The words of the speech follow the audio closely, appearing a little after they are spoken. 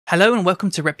Hello and welcome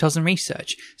to Reptiles and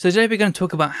Research. So today we're going to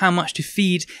talk about how much to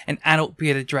feed an adult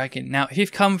bearded dragon. Now, if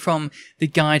you've come from the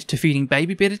guide to feeding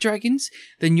baby bearded dragons,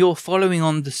 then you're following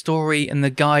on the story and the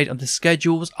guide on the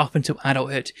schedules up until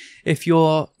adulthood. If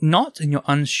you're not and you're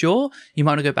unsure, you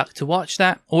might want to go back to watch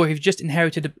that. Or if you've just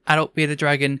inherited an adult bearded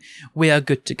dragon, we are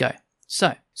good to go.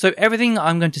 So everything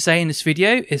I'm going to say in this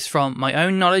video is from my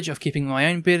own knowledge of keeping my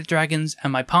own bearded dragons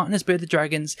and my partner's bearded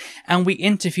dragons, and we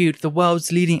interviewed the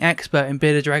world's leading expert in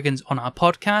bearded dragons on our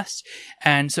podcast,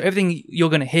 and so everything you're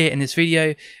going to hear in this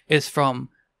video is from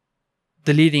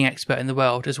the leading expert in the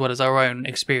world as well as our own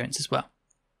experience as well.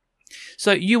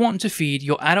 So you want to feed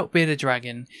your adult bearded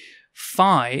dragon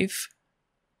 5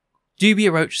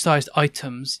 dubia roach-sized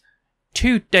items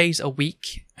 2 days a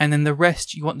week, and then the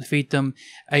rest you want to feed them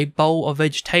a bowl of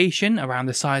vegetation around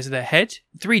the size of their head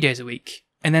 3 days a week,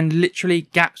 and then literally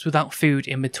gaps without food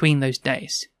in between those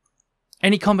days.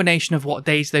 Any combination of what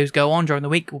days those go on during the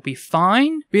week will be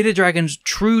fine. Bearded dragons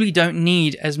truly don't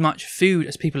need as much food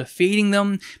as people are feeding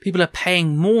them. People are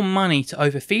paying more money to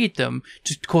overfeed them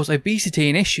to cause obesity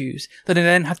and issues that they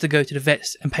then have to go to the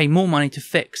vets and pay more money to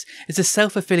fix. It's a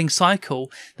self-fulfilling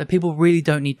cycle that people really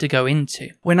don't need to go into.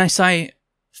 When I say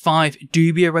 5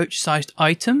 dubia roach-sized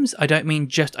items, I don't mean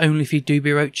just only feed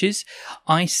dubia roaches.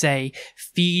 I say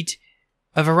feed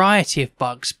a variety of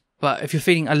bugs, but if you're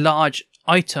feeding a large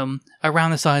item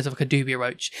around the size of like a dubia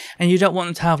roach, and you don't want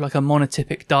them to have like a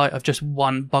monotypic diet of just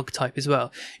one bug type as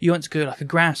well. You want to go like a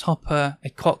grasshopper, a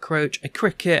cockroach, a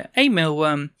cricket, a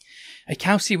mealworm, a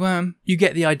calciworm. You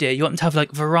get the idea. You want them to have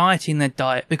like variety in their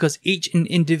diet because each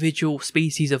individual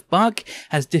species of bug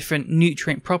has different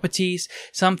nutrient properties.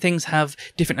 Some things have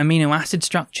different amino acid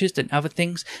structures than other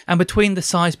things, and between the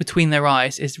size between their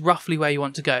eyes is roughly where you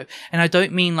want to go. And I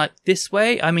don't mean like this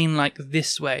way, I mean like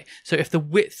this way. So if the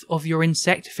width of your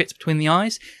insect fits between the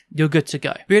eyes, you're good to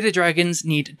go. Bearded dragons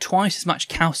need twice as much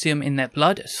calcium in their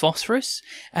blood as phosphorus,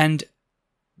 and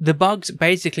the bugs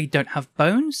basically don't have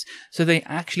bones, so they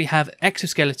actually have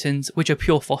exoskeletons which are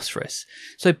pure phosphorus.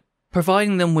 So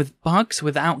providing them with bugs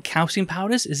without calcium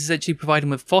powders is essentially providing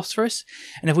them with phosphorus.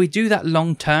 And if we do that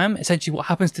long term, essentially what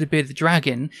happens to the bearded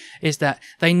dragon is that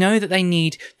they know that they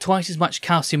need twice as much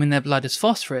calcium in their blood as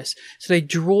phosphorus, so they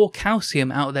draw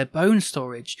calcium out of their bone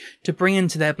storage to bring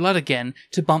into their blood again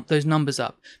to bump those numbers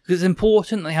up. Because it's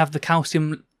important they have the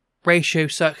calcium ratio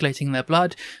circulating in their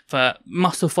blood for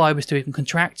muscle fibers to even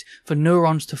contract, for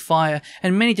neurons to fire,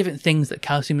 and many different things that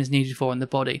calcium is needed for in the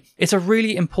body. It's a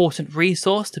really important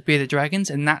resource to bearded dragons,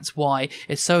 and that's why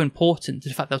it's so important to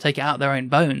the fact they'll take it out of their own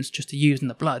bones just to use in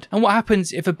the blood. And what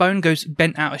happens if a bone goes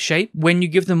bent out of shape? When you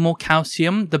give them more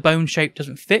calcium, the bone shape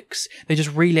doesn't fix. They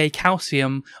just relay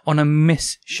calcium on a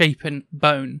misshapen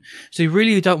bone. So you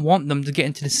really don't want them to get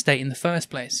into this state in the first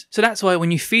place. So that's why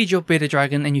when you feed your bearded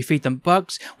dragon and you feed them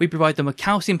bugs, we provide them with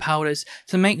calcium powders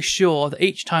to make sure that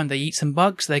each time they eat some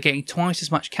bugs, they're getting twice as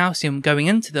much calcium going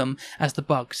into them as the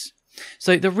bugs.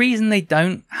 So the reason they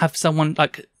don't have someone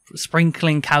like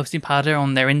sprinkling calcium powder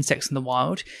on their insects in the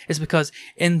wild is because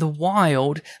in the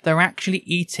wild they're actually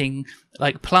eating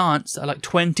like plants that are like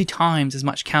 20 times as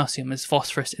much calcium as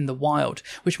phosphorus in the wild,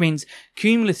 which means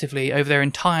cumulatively over their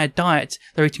entire diet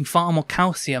they're eating far more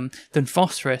calcium than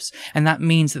phosphorus, and that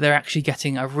means that they're actually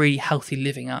getting a really healthy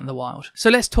living out in the wild. So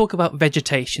let's talk about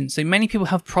vegetation. So many people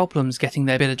have problems getting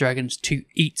their bearded dragons to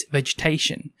eat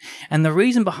vegetation, and the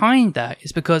reason behind that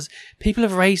is because people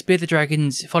have raised bearded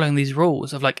dragons following these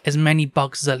rules of like as many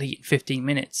bugs as they'll eat in 15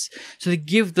 minutes. So they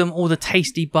give them all the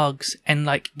tasty bugs and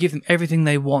like give them everything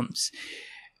they want.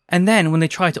 And then when they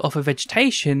try to offer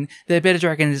vegetation, their bearded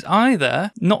dragon is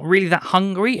either not really that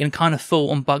hungry and kind of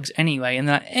full on bugs anyway, and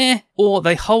they're like, or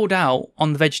they hold out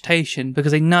on the vegetation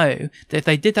because they know that if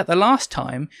they did that the last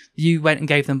time, you went and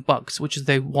gave them bugs, which is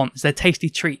they want. It's their tasty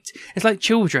treat. It's like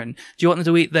children. Do you want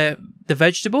them to eat the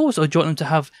vegetables, or do you want them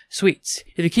to have sweets?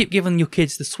 If you keep giving your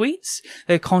kids the sweets,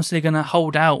 they're constantly going to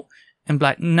hold out and be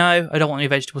like, no, I don't want any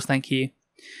vegetables, thank you.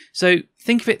 So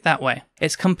think of it that way.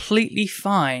 It's completely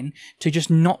fine to just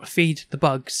not feed the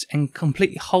bugs and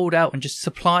completely hold out and just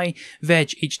supply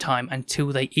veg each time until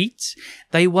they eat.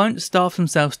 They won't starve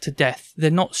themselves to death.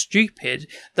 They're not stupid.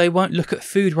 They won't look at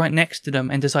food right next to them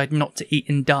and decide not to eat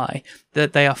and die.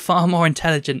 That they are far more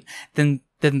intelligent than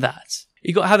that.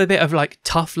 You got to have a bit of like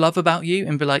tough love about you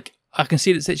and be like, I can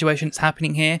see the situation that's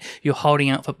happening here. You're holding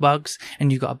out for bugs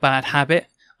and you've got a bad habit.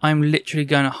 I'm literally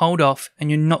going to hold off, and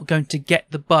you're not going to get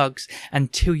the bugs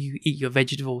until you eat your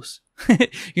vegetables.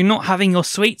 You're not having your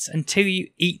sweets until you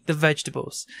eat the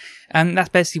vegetables. And that's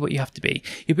basically what you have to be.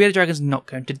 Your bearded dragon's not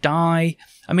going to die.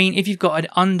 I mean, if you've got an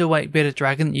underweight bearded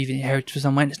dragon that you've inherited from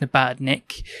somewhere and it's in a bad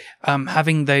nick,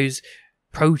 having those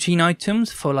protein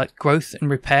items for like growth and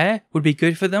repair would be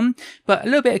good for them, but a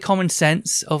little bit of common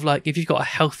sense of like if you've got a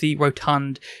healthy,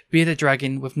 rotund bearded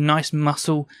dragon with nice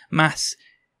muscle mass,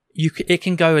 it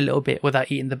can go a little bit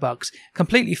without eating the bugs.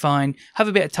 Completely fine. Have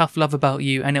a bit of tough love about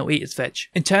you and it'll eat its veg.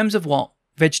 In terms of what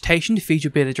vegetation to feed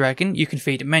your bearded dragon, you can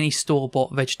feed many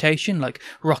store-bought vegetation like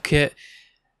rocket,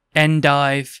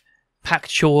 endive, pak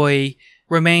choi,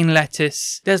 romaine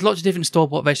lettuce. There's lots of different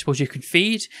store-bought vegetables you can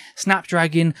feed.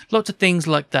 Snapdragon, lots of things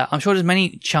like that. I'm sure there's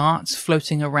many charts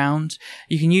floating around.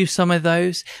 You can use some of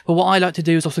those. But what I like to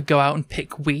do is also go out and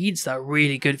pick weeds that are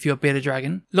really good for your bearded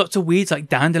dragon. Lots of weeds like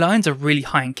dandelions are really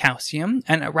high in calcium.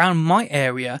 And around my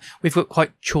area, we've got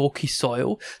quite chalky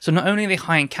soil. So not only are they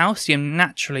high in calcium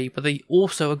naturally, but they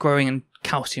also are growing in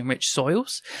calcium-rich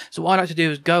soils. So what I like to do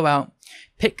is go out,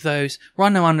 pick those,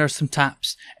 run them under some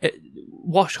taps,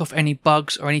 wash off any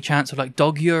bugs or any chance of like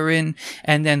dog urine,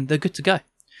 and then they're good to go.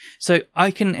 So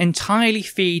I can entirely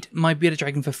feed my bearded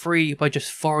dragon for free by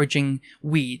just foraging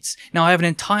weeds. Now I have an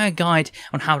entire guide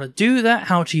on how to do that,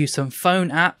 how to use some phone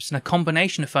apps and a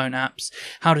combination of phone apps,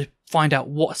 how to find out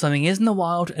what something is in the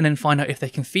wild and then find out if they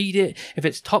can feed it, if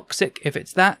it's toxic, if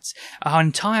it's that. Our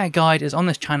entire guide is on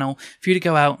this channel for you to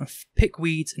go out and pick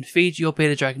weeds and feed your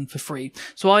bearded dragon for free.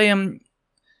 So I'm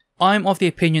of the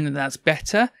opinion that that's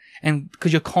better, and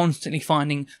because you're constantly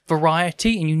finding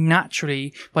variety, and you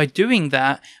naturally, by doing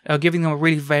that, are giving them a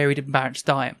really varied and balanced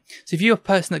diet. So if you're a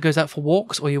person that goes out for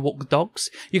walks or you walk with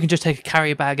dogs, you can just take a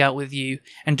carrier bag out with you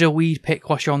and do a weed pick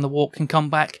whilst you're on the walk and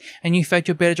come back and you fed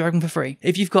your bearded dragon for free.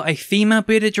 If you've got a female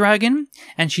bearded dragon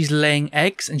and she's laying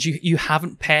eggs and you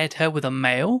haven't paired her with a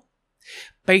male,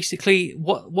 basically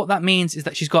what that means is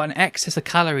that she's got an excess of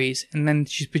calories and then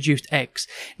she's produced eggs.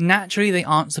 Naturally they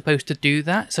aren't supposed to do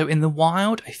that, so in the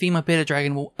wild a female bearded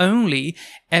dragon will only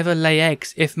ever lay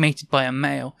eggs if mated by a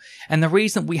male. And the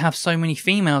reason we have so many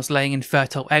females laying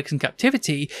infertile eggs in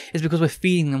captivity is because we're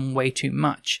feeding them way too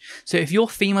much. So if your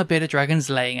female bearded dragon's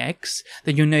laying eggs,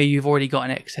 then you know you've already got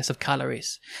an excess of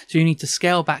calories, so you need to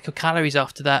scale back your calories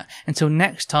after that until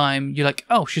next time you're like,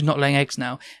 oh, she's not laying eggs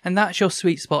now, and that's your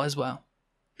sweet spot as well.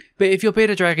 But if your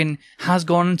bearded dragon has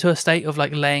gone into a state of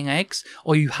like laying eggs,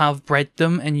 or you have bred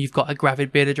them and you've got a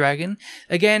gravid bearded dragon,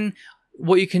 again,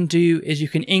 what you can do is you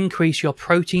can increase your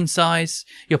protein size,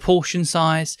 your portion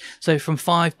size. So from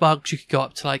 5 bugs, you could go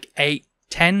up to like 8,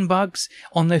 10 bugs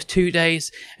on those 2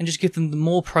 days, and just give them the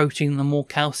more protein, the more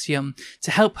calcium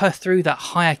to help her through that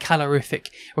higher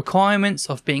calorific requirements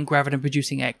of being gravid and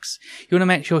producing eggs. You want to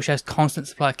make sure she has constant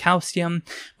supply of calcium,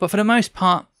 but for the most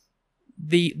part,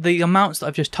 the amounts that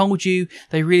I've just told you,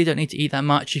 they really don't need to eat that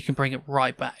much. You can bring it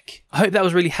right back. I hope that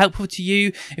was really helpful to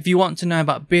you. If you want to know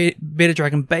about bearded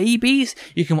dragon babies,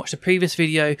 you can watch the previous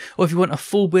video, or if you want a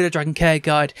full bearded dragon care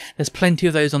guide, there's plenty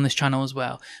of those on this channel as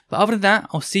well. But other than that,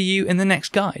 I'll see you in the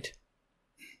next guide.